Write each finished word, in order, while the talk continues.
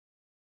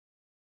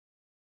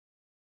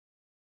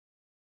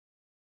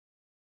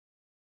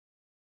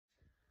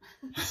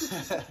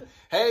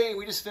Hey,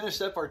 we just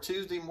finished up our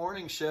Tuesday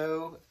morning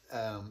show.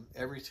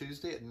 Every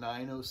Tuesday at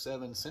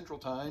 9:07 Central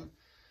Time.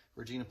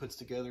 Regina puts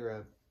together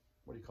a,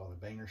 what do you call it, a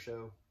banger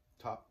show?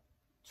 Top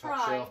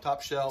shelf.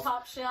 Top shelf.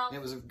 And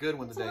it was a good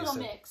one today. A little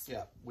mix.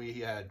 Yeah, we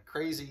had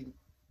crazy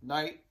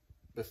night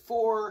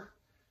before.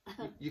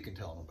 You can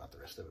tell them about the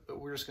rest of it, but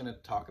we're just going to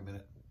talk a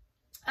minute.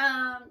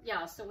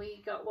 Yeah, so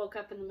we woke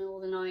up in the middle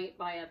of the night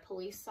by a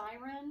police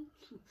siren.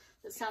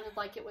 It sounded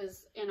like it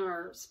was in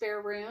our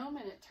spare room,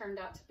 and it turned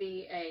out to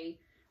be a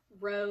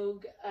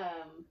rogue,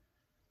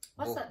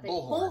 what's that thing?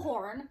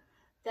 Bullhorn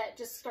that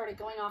just started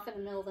going off in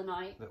the middle of the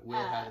night. That Will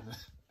had in the...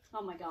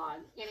 Oh my God.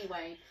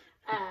 Anyway,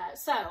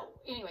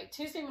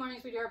 Tuesday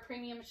mornings we do our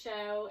premium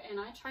show, and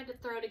I tried to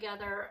throw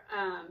together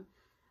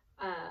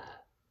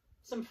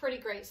some pretty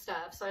great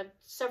stuff. So I had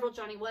several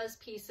Johnny Was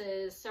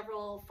pieces,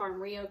 several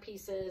Farm Rio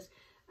pieces,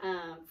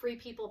 Free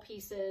People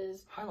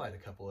pieces. Highlight a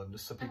couple of them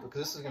just so people,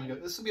 because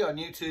this will be on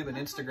YouTube and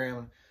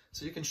Instagram,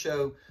 so you can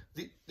show.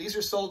 These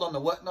are sold on the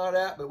Whatnot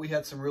app, but we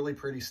had some really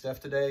pretty stuff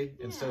today.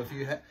 And so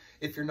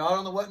if you're not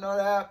on the Whatnot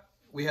app,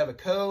 we have a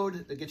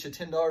code that gets you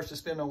 $10 to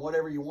spend on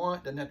whatever you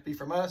want. Doesn't have to be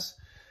from us,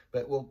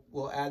 but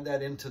we'll add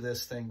that into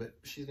this thing. But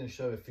she's going to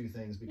show a few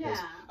things, because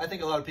I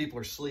think a lot of people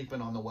are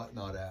sleeping on the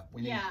Whatnot app.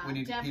 We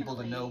need people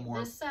to know more.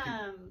 This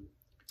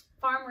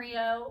Farm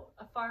Rio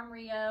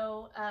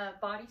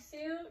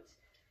bodysuit,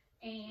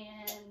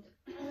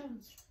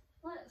 and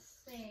let's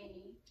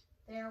see,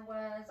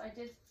 I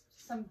did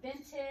some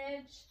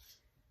vintage.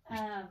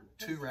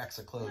 2 racks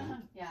of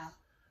clothing. Yeah.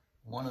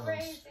 One of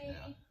crazy.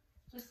 them.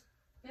 Just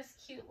this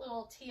cute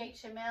little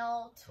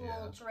THML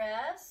tulle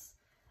dress.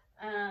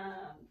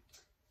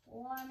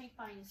 Let me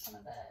find some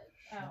of the,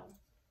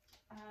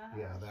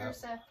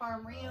 here's a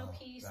Farm Rio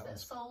piece that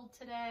sold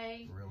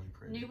today. Really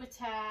pretty. New with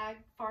tag,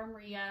 Farm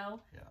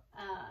Rio. Yeah.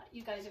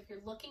 You guys, if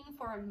you're looking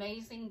for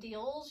amazing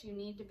deals, you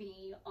need to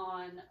be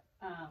on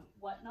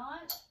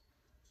Whatnot.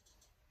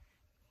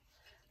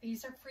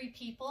 These are Free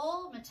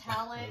People,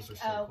 metallic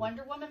cool.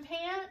 Wonder Woman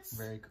pants.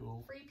 Very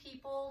cool. Free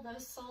People,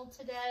 those sold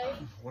today.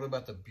 What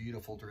about the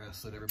beautiful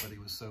dress that everybody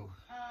was so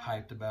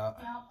hyped about?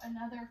 Yep,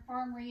 another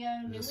Farm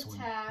Rio, new with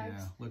tags.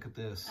 Yeah, look at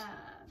this.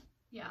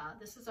 Yeah,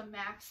 this is a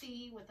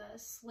maxi with a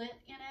slit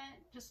in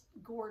it. Just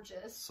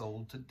gorgeous.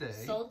 Sold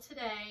today. Sold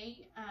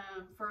today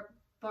for a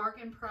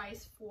bargain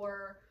price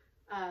for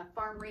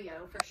Farm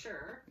Rio for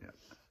sure. Yeah.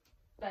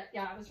 But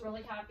yeah, I was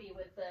really happy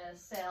with the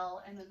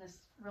sale, and then this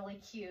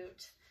really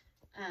cute.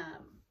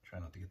 Try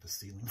not to get the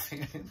ceiling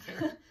fan in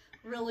there.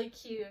 Really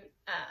cute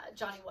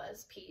Johnny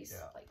Was piece.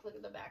 Yeah. Like, look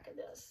at the back of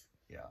this.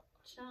 Yeah.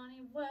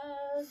 Johnny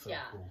Was. So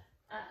cool.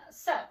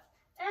 So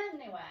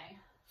anyway,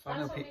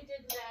 that's what we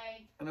did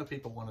today. I know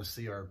people want to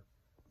see our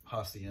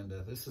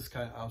hacienda. This is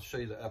kind of, I'll show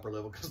you the upper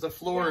level, because the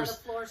floor is,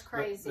 the floor's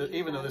crazy.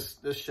 Even though this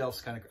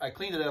shelf's kind of, I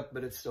cleaned it up,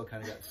 but it's still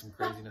kind of got some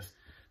craziness.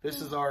 This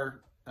is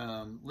our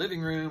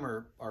living room,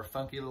 or our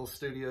funky little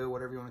studio,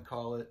 whatever you want to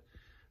call it.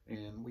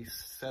 And we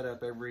set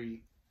up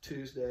every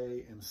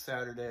Tuesday and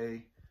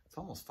Saturday. It's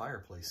almost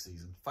fireplace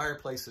season.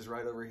 Fireplace is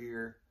right over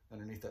here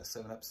underneath that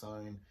 7-Up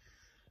sign.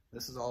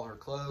 This is all her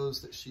clothes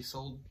that she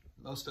sold,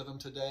 most of them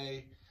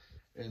today.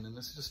 And then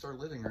this is just our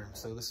living room.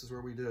 So this is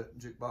where we do it.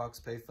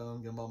 Jukebox,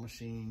 payphone, gimbal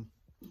machine,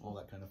 all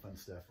that kind of fun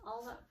stuff.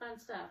 All that fun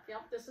stuff.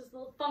 Yep, this is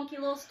the funky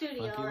little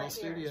studio right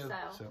here.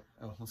 So,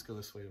 let's go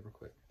this way over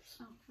quick.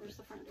 Oh, where's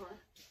the front door?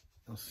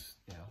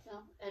 Yeah.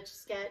 No,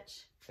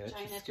 Etch-a-Sketch. Giant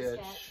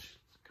Etch-a-Sketch.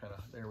 Kind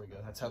of, there we go.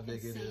 That's how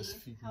big it is.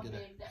 If you can get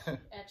it. How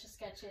big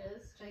Etch-a-Sketch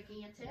is.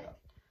 Gigantic.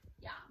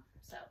 Yeah.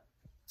 So.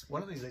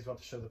 One of these days we'll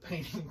have to show the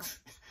paintings.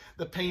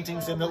 The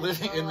paintings in the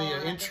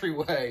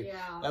entryway.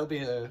 Yeah. That'll be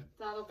a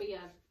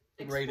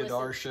rated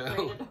R show.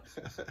 Rated.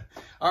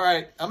 All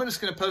right. I'm just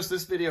going to post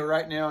this video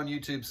right now on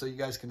YouTube so you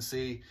guys can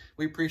see.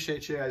 We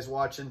appreciate you guys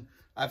watching.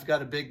 I've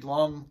got a big,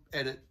 long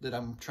edit that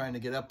I'm trying to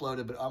get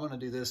uploaded, but I'm going to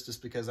do this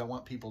just because I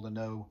want people to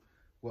know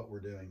what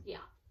we're doing. Yeah,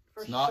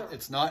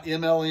 It's not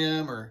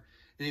MLM or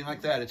anything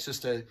like that. It's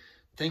just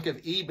think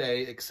of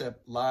eBay,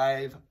 except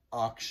live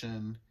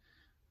auction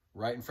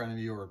right in front of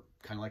you, or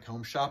kind of like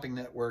Home Shopping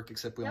Network,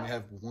 except we only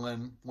have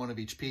one of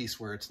each piece,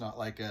 where it's not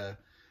like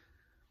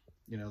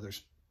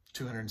there's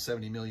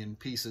 270 million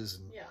pieces,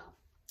 and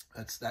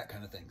that's that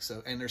kind of thing.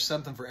 So, and there's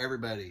something for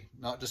everybody,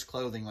 not just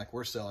clothing like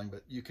we're selling,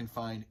 but you can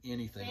find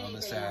anything on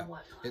this app.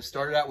 It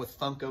started out with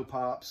Funko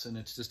Pops, and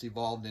it's just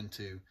evolved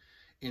into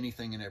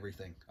anything and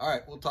everything. All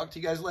right, we'll talk to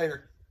you guys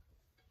later.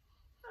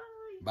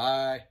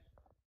 Bye.